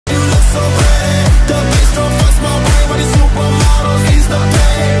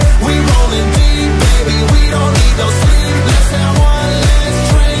We rolling deep, baby, we don't need no sleep. Let's have one last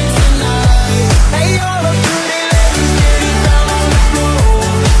drink tonight. Hey, all the pretty ladies getting down on the floor.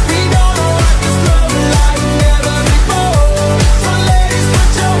 We gonna rock this club like never before. So ladies, put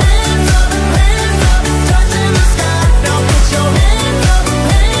your hands up, touching the sky. Now put your hands up,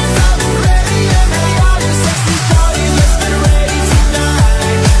 ready and hey, all you sexy shawties, let's get ready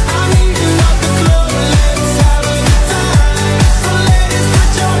tonight. I'm heating up the club, let's have a good time. So ladies,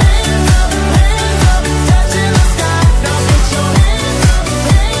 put your hands up, touching the sky. Now put your hands up,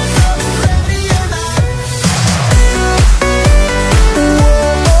 ready and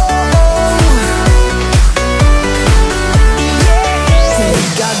We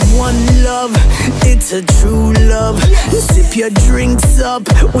got one love, it's a true love. Sip your drinks up,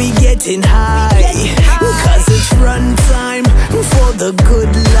 we getting high. Cause it's run time for the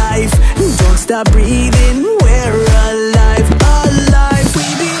good life. Don't stop breathing, we're alive, alive. We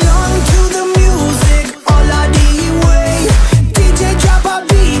belong to the music, all our way. DJ drop a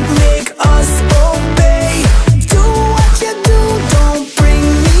beat, make us obey. Do what you do, don't bring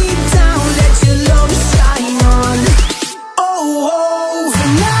me down. Let your love shine on. Oh,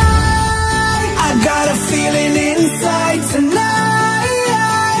 tonight I got a feeling inside tonight.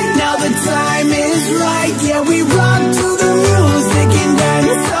 Now the time is right, yeah, we rock to the music and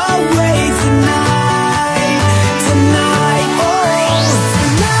dance away tonight, tonight, oh,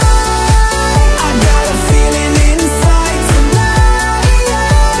 tonight I got a feeling inside tonight.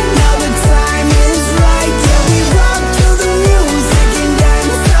 Now the time is right, yeah, we rock to the music and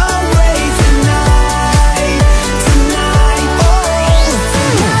dance away tonight, tonight, oh,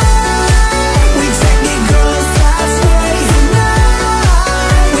 tonight we take the girls halfway tonight.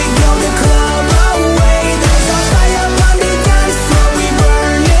 We blow the club away. There's a fire on the dance floor. We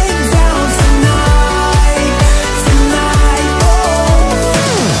burn it down tonight, tonight, oh.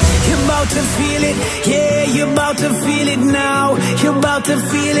 You're about to feel it, yeah, you're about to feel it now. You're about to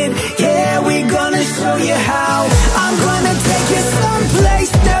feel it, yeah, we're gonna show you how. I'm gonna take you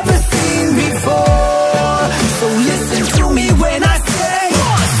someplace never seen before. So listen to me when I say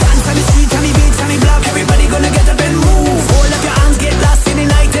dance on the street, on the beach, on the block. Everybody gonna get up and move. Hold up your hands, get lost in the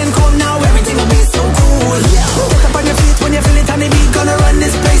night and come now. Everything will be so cool. Get up on your feet when you feel it on the beat. Gonna run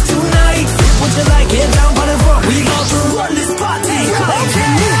this place tonight. Would you like it down on the floor? We got to run this party.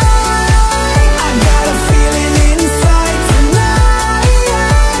 I got a feeling inside tonight.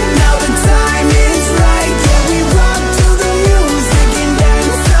 Now the time is right. Yeah, we rock to the music and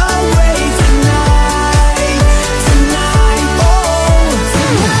dance away tonight, tonight, oh,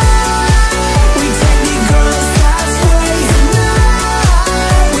 tonight we take the girls halfway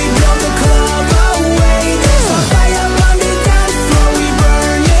tonight. We blow the club away. There's a fire on the dance floor. We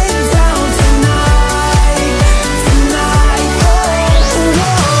burn it down tonight, tonight, oh,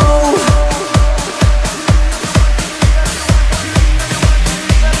 whoa.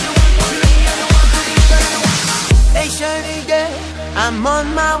 Hey Shirley girl, I'm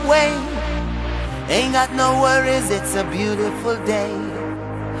on my way. Ain't got no worries, it's a beautiful day.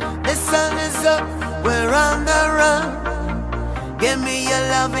 The sun is up, we're on the run. Give me your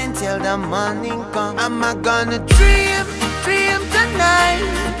love until the morning comes. I'm not gonna dream tonight.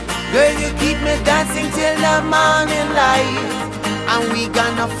 Girl, you keep me dancing till the morning light. And we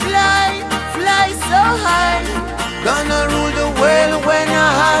gonna fly so high. Gonna rule the world when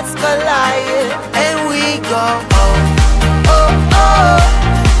our hearts collide. And we go, oh, oh, oh.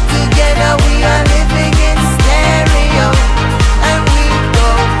 Together we are living in stereo. And we go,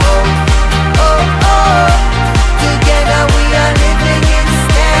 oh, oh, oh. Together we are living in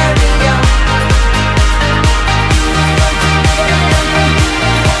stereo.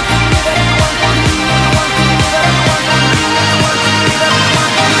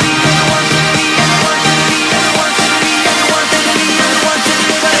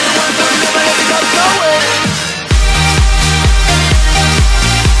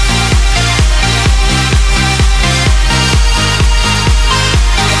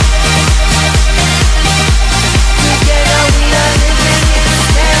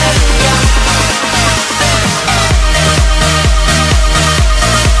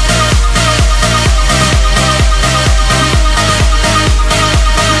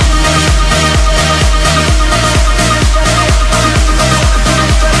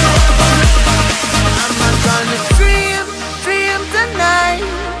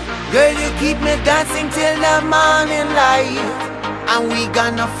 Dancing till the morning light. And we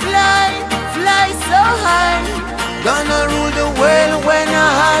gonna fly so high. Gonna rule the world when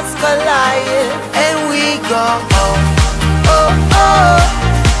our hearts collide. And we go, oh, oh, oh.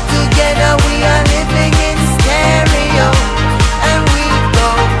 Together we are living in stereo. And we go,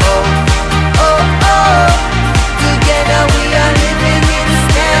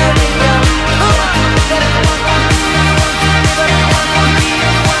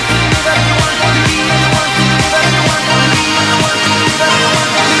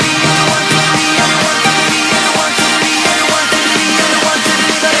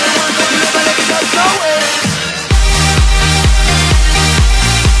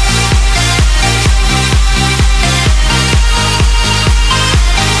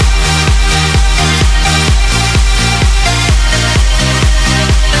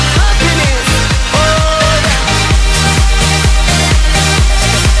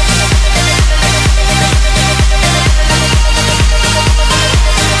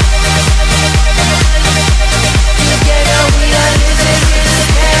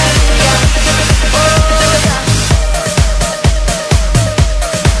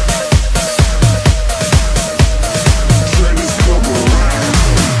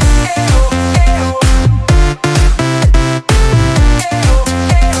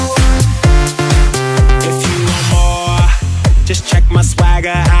 my swagger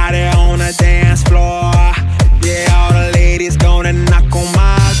out there on the dance floor. Yeah, all the ladies gonna knock on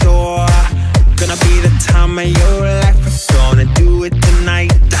my door. Gonna be the time of your life. We're gonna do it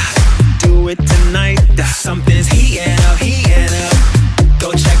tonight. Do it tonight. Something's heating up, heating up.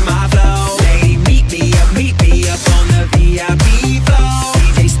 Go check my flow. Lady, meet me up on the VIP floor.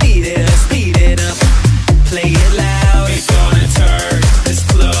 DJ, speed it up, play it loud. We're gonna turn this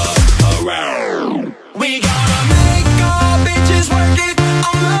club around. We gonna make all bitches work it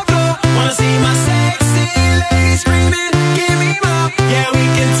on the floor. Wanna see my sexy ladies screaming, give me more. Yeah, we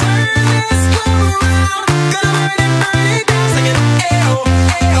can turn this club around. Gonna burn it down, singing ayo,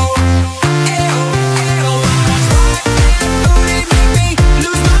 ayo, ayo, ayo. Rock that booty make me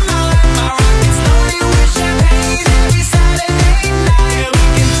lose my mind. My rockets loaded with champagne every Saturday night. Yeah, we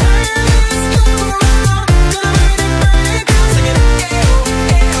can turn this club around. Gonna burn it down, singing ayo,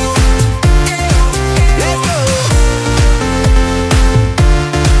 ayo, ayo, ayo. Let's go.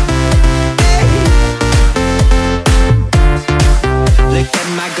 Look at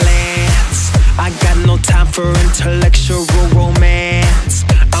my glance. I got no time for intellectual romance.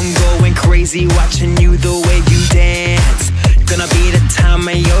 I'm going crazy watching you the way you dance. Gonna be the time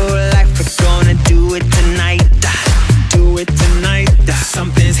of your life. We're gonna do it tonight. Do it tonight.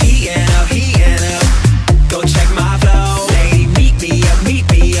 Something's heating up, heating up. Go check my flow. Lady, meet me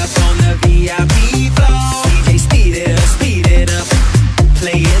up on the VIP floor. DJ, speed it up,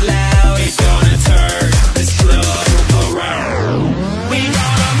 play it loud.